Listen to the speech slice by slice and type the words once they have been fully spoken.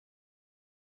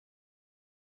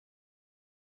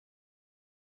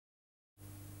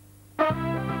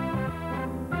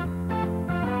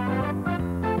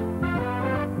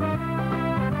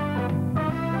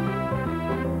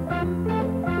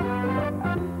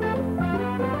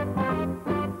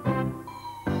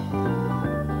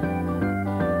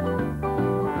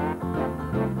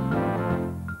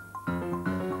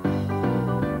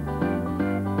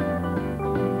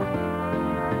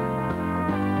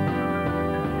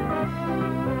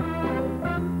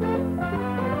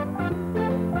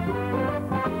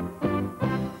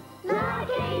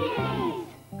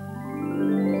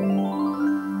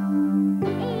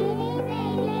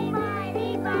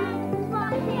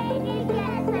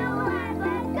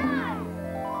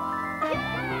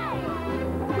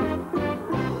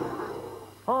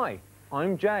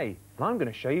I'm Jay, and I'm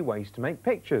going to show you ways to make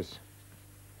pictures.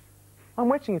 I'm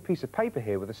wetting a piece of paper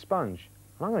here with a sponge,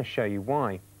 and I'm going to show you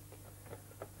why.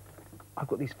 I've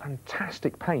got these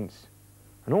fantastic paints,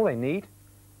 and all they need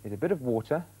is a bit of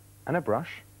water and a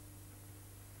brush.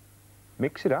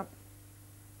 Mix it up.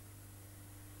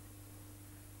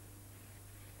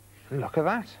 And look at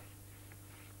that.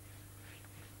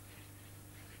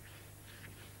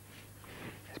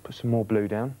 Let's put some more blue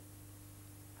down.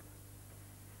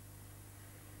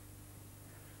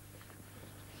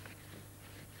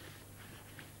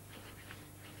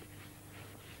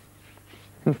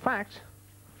 In fact,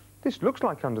 this looks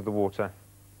like under the water.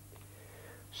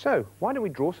 So, why don't we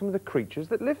draw some of the creatures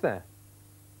that live there?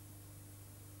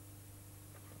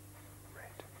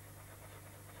 Red.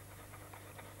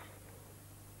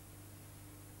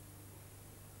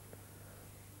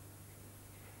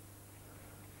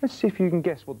 Let's see if you can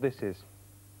guess what this is.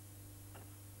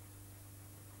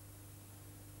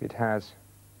 It has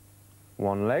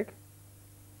one leg,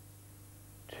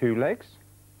 two legs,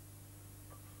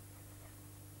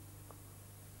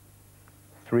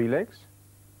 3 legs,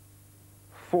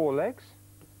 4 legs.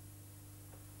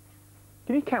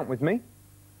 Can you count with me?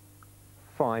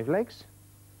 5 legs,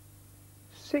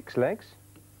 6 legs,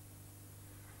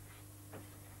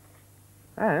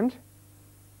 and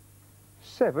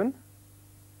 7,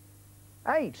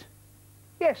 8.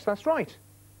 Yes, that's right.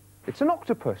 It's an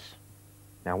octopus.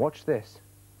 Now watch this.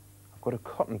 I've got a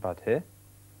cotton bud here.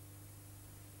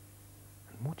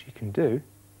 And what you can do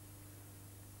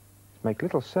is make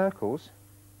little circles.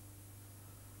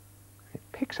 It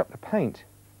picks up the paint,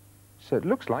 so it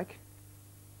looks like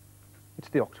it's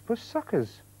the octopus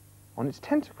suckers on its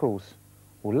tentacles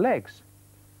or legs.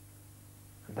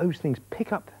 And those things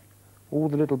pick up all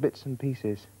the little bits and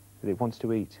pieces that it wants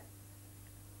to eat.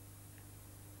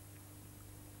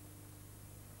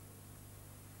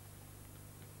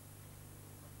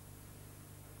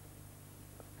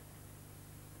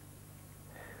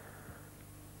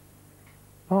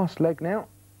 Last leg now.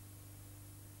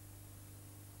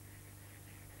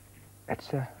 Let's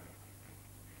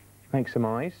make some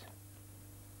eyes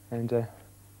and give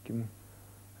them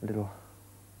a little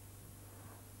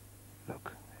look.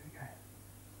 There we go.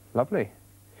 Lovely.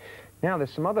 Now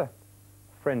there's some other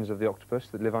friends of the octopus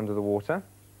that live under the water.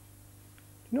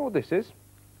 Do you know what this is?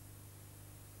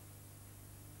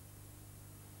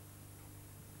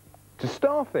 It's a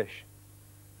starfish.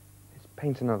 Let's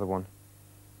paint another one.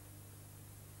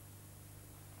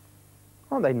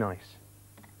 Aren't they nice?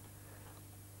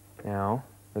 Now,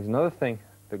 there's another thing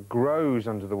that grows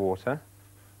under the water.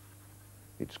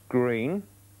 It's green.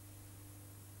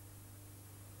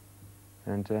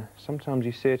 And sometimes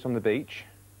you see it on the beach,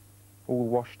 all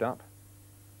washed up.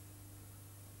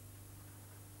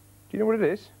 Do you know what it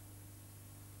is?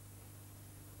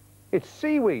 It's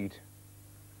seaweed.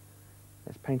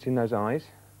 Let's paint in those eyes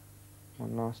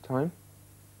one last time.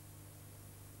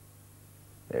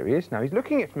 There he is. Now he's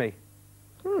looking at me.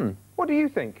 What do you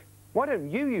think? Why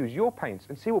don't you use your paints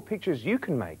and see what pictures you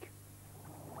can make?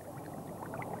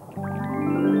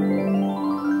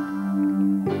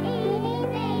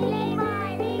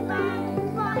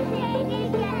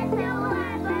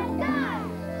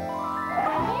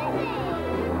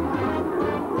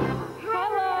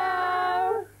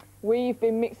 Hello! We've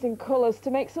been mixing colours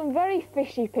to make some very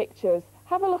fishy pictures.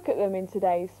 Have a look at them in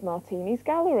today's SMarteenies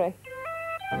gallery.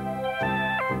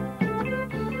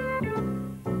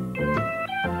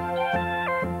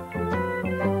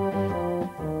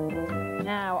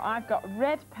 I've got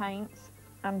red paint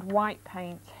and white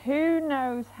paint. Who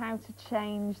knows how to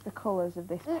change the colours of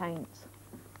this paint?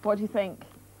 What do you think?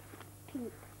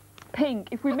 Pink. Pink.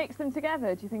 If we mix them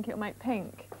together, do you think it'll make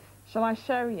pink? Shall I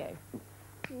show you?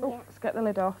 Yeah. Oh, let's get the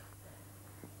lid off.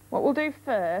 What we'll do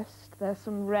first, there's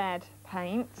some red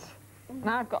paint.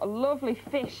 Now I've got a lovely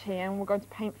fish here and we're going to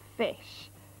paint fish.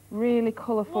 Really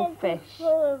colourful fish.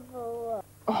 Colourful.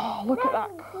 Oh, look at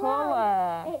that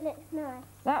colour. It looks nice.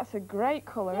 That's a great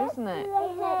colour, isn't it? It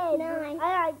looks nice.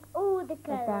 I like all the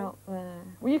colours. About there.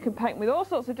 Well, you can paint with all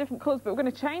sorts of different colours, but we're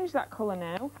going to change that colour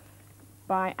now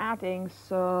by adding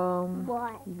some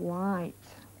white.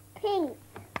 Pink.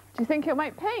 Do you think it'll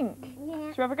make pink?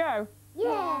 Yeah. Shall we have a go?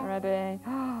 Yeah. Ready?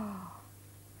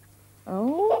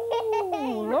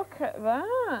 Oh, look at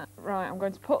that. Right, I'm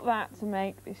going to put that to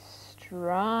make this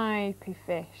stripy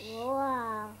fish.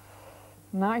 Wow.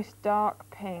 Nice dark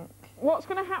pink. What's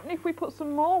going to happen if we put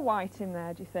some more white in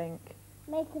there, do you think?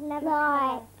 Make another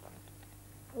light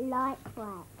white.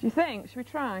 Do you think? Should we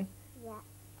try? Yeah.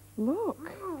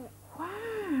 Look. Wow.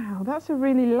 Wow, that's a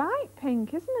really light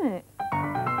pink, isn't it?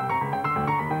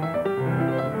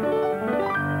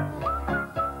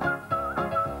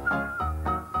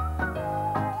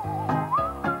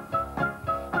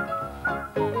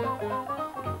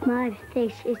 my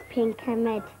fish is pink and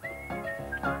red.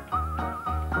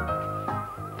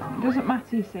 It doesn't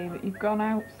matter, you see, that you've gone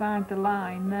outside the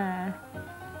line there,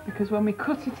 because when we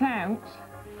cut it out,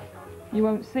 you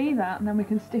won't see that, and then we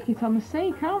can stick it on the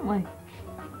sea, can't we?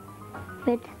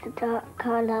 Red's the dark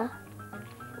colour.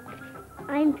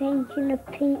 I'm painting a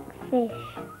pink fish.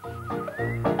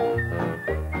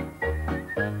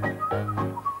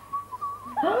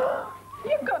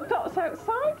 You've got dots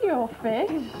outside your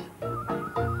fish.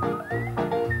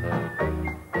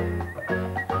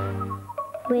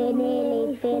 We're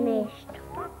nearly finished.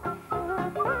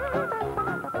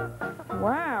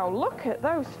 Wow, look at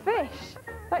those fish.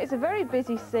 That is a very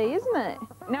busy sea, isn't it?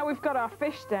 Now we've got our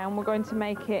fish down, we're going to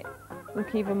make it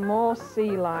look even more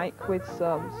sea-like with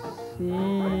some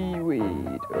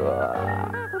seaweed.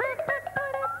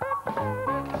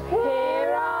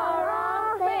 Here are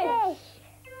our fish.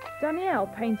 Danielle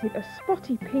painted a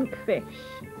spotty pink fish.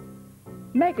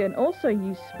 Megan also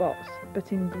used spots,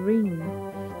 but in green.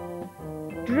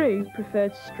 Drew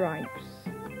preferred stripes.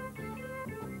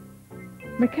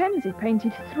 Mackenzie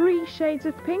painted 3 shades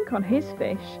of pink on his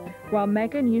fish, while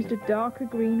Megan used a darker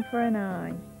green for an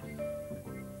eye.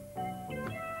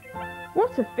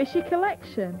 What a fishy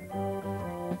collection!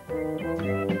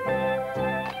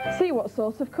 See what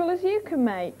sorts of colours you can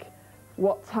make.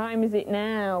 What time is it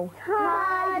now?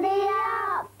 Tidy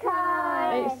up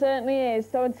time. It certainly is.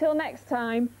 So until next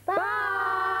time,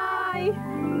 bye!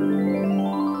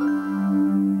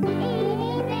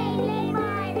 Eeny, meeny,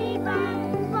 miny,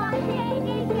 moe,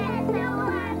 spontaneous, yes, no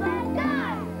ever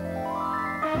go.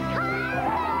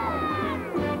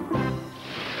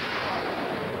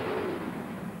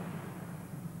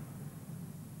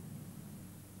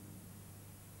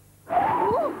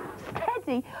 Ooh,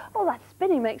 steady. Oh, that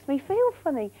spinning makes me feel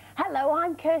funny. Hello,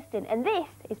 I'm Kirsten, and this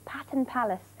is Pattern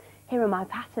Palace. Here are my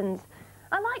patterns.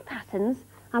 I like patterns.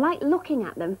 I like looking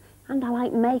at them, and I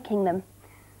like making them.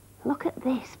 Look at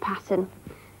this pattern.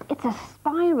 It's a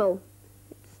spiral.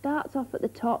 It starts off at the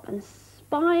top and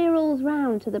spirals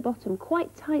round to the bottom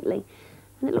quite tightly.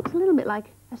 And it looks a little bit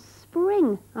like a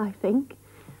spring, I think.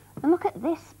 And look at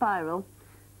this spiral.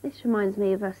 This reminds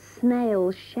me of a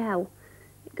snail's shell.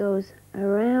 It goes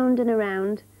around and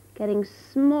around, getting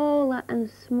smaller and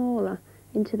smaller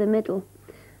into the middle.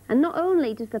 And not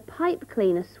only does the pipe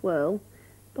cleaner swirl,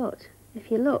 but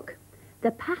if you look,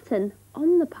 the pattern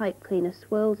on the pipe cleaner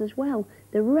swirls as well,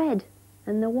 the red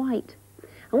and the white.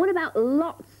 And what about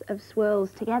lots of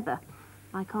swirls together,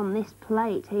 like on this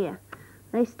plate here?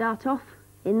 They start off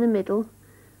in the middle,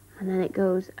 and then it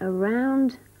goes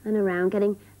around and around,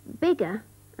 getting bigger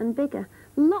and bigger.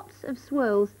 Lots of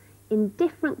swirls in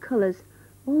different colours,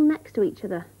 all next to each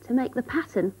other, to make the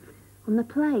pattern on the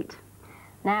plate.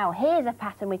 Now, here's a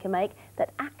pattern we can make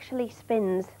that actually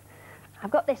spins.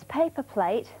 I've got this paper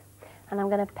plate, and I'm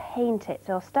going to paint it.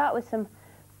 So I'll start with some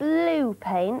blue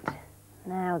paint.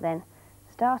 Now then,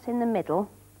 start in the middle,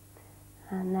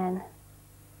 and then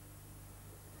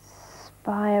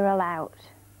spiral out.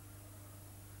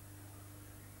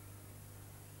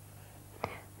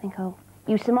 I think I'll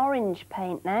use some orange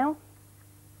paint now.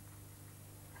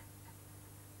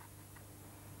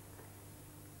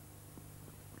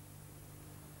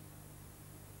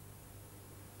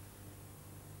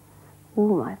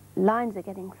 Ooh, my lines are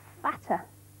getting fatter.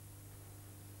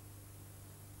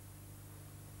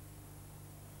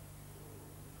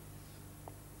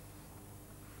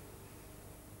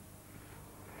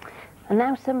 And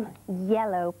now some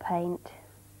yellow paint.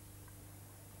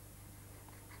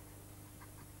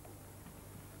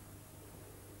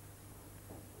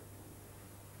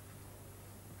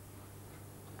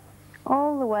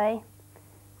 All the way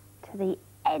to the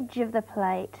edge of the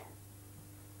plate.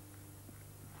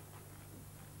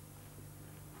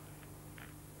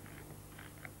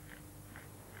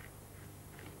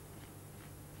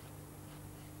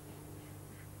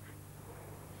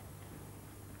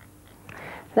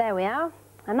 There we are,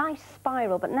 a nice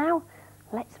spiral, but now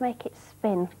let's make it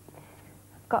spin.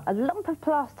 I've got a lump of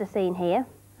plasticine here,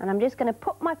 and I'm just going to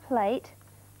put my plate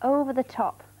over the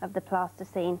top of the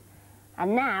plasticine.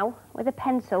 And now, with a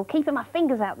pencil, keeping my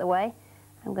fingers out the way,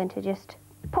 I'm going to just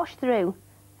push through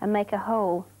and make a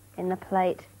hole in the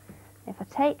plate. If I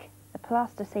take the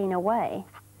plasticine away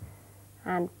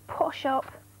and push up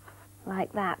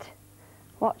like that,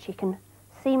 watch, you can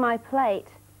see my plate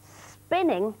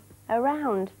spinning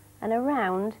around and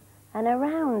around and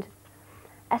around.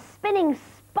 A spinning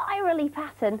spirally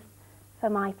pattern for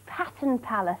my pattern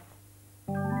palace.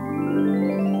 Eeny,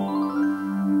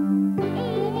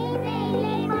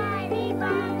 meeny, miny,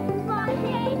 moe,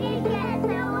 spontaneous, yes,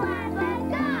 no ever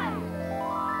go.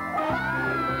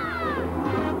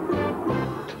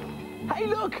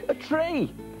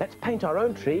 tree. Let's paint our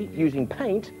own tree using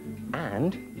paint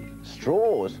and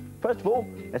straws. First of all,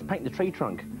 let's paint the tree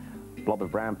trunk. Blob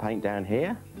of brown paint down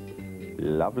here.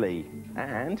 Lovely.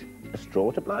 And a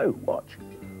straw to blow. Watch.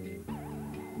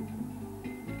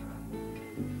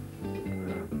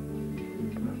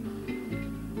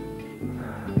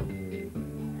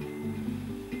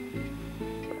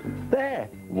 There,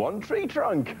 one tree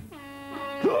trunk.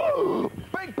 Oh,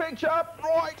 big picture,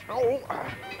 right. Oh.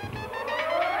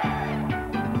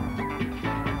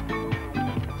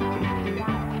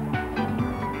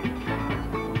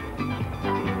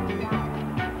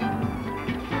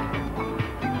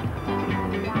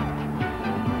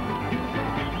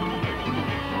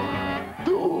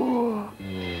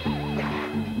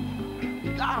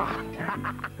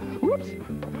 Whoops.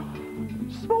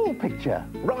 Small picture.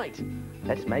 Right.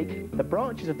 Let's make the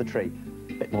branches of the tree.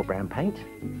 A bit more brown paint.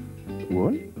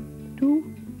 1,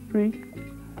 2, 3.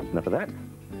 Enough of that.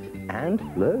 And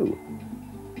blue.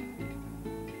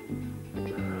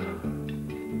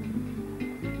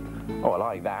 Oh, I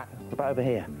like that. What about over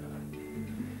here?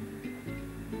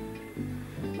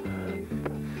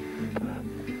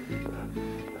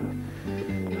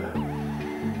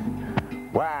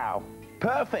 Wow.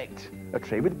 Perfect. A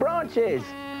tree with branches.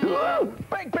 Whoa,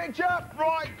 big picture.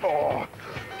 Right. Oh.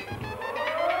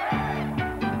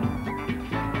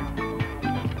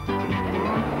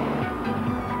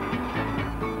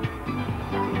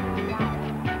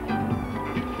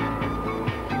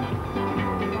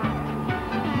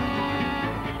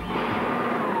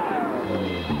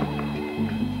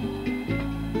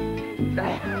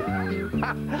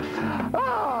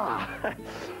 Ah.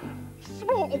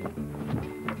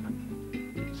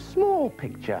 Small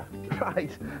picture.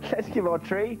 Right, let's give our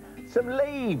tree some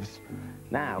leaves.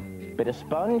 Now, bit of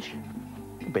sponge,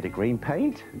 a bit of green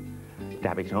paint,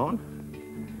 dab it on,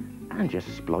 and just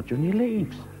splodge on your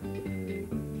leaves.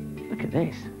 Look at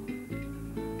this.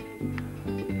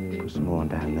 Put some more on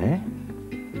down there.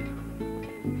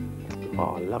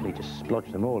 Oh, lovely, just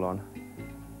splodge them all on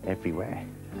everywhere.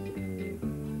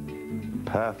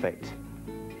 Perfect.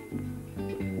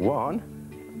 One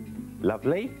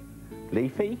lovely,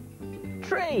 leafy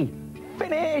tree.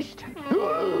 Finished!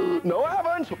 No, I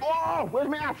haven't! Oh, where's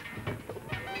my hat?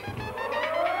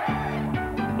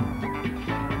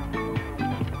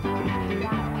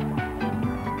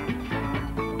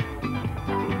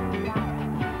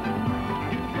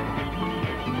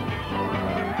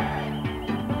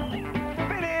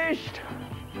 Finished!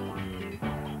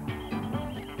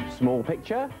 Small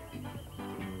picture.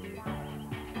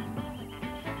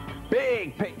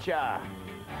 Big picture.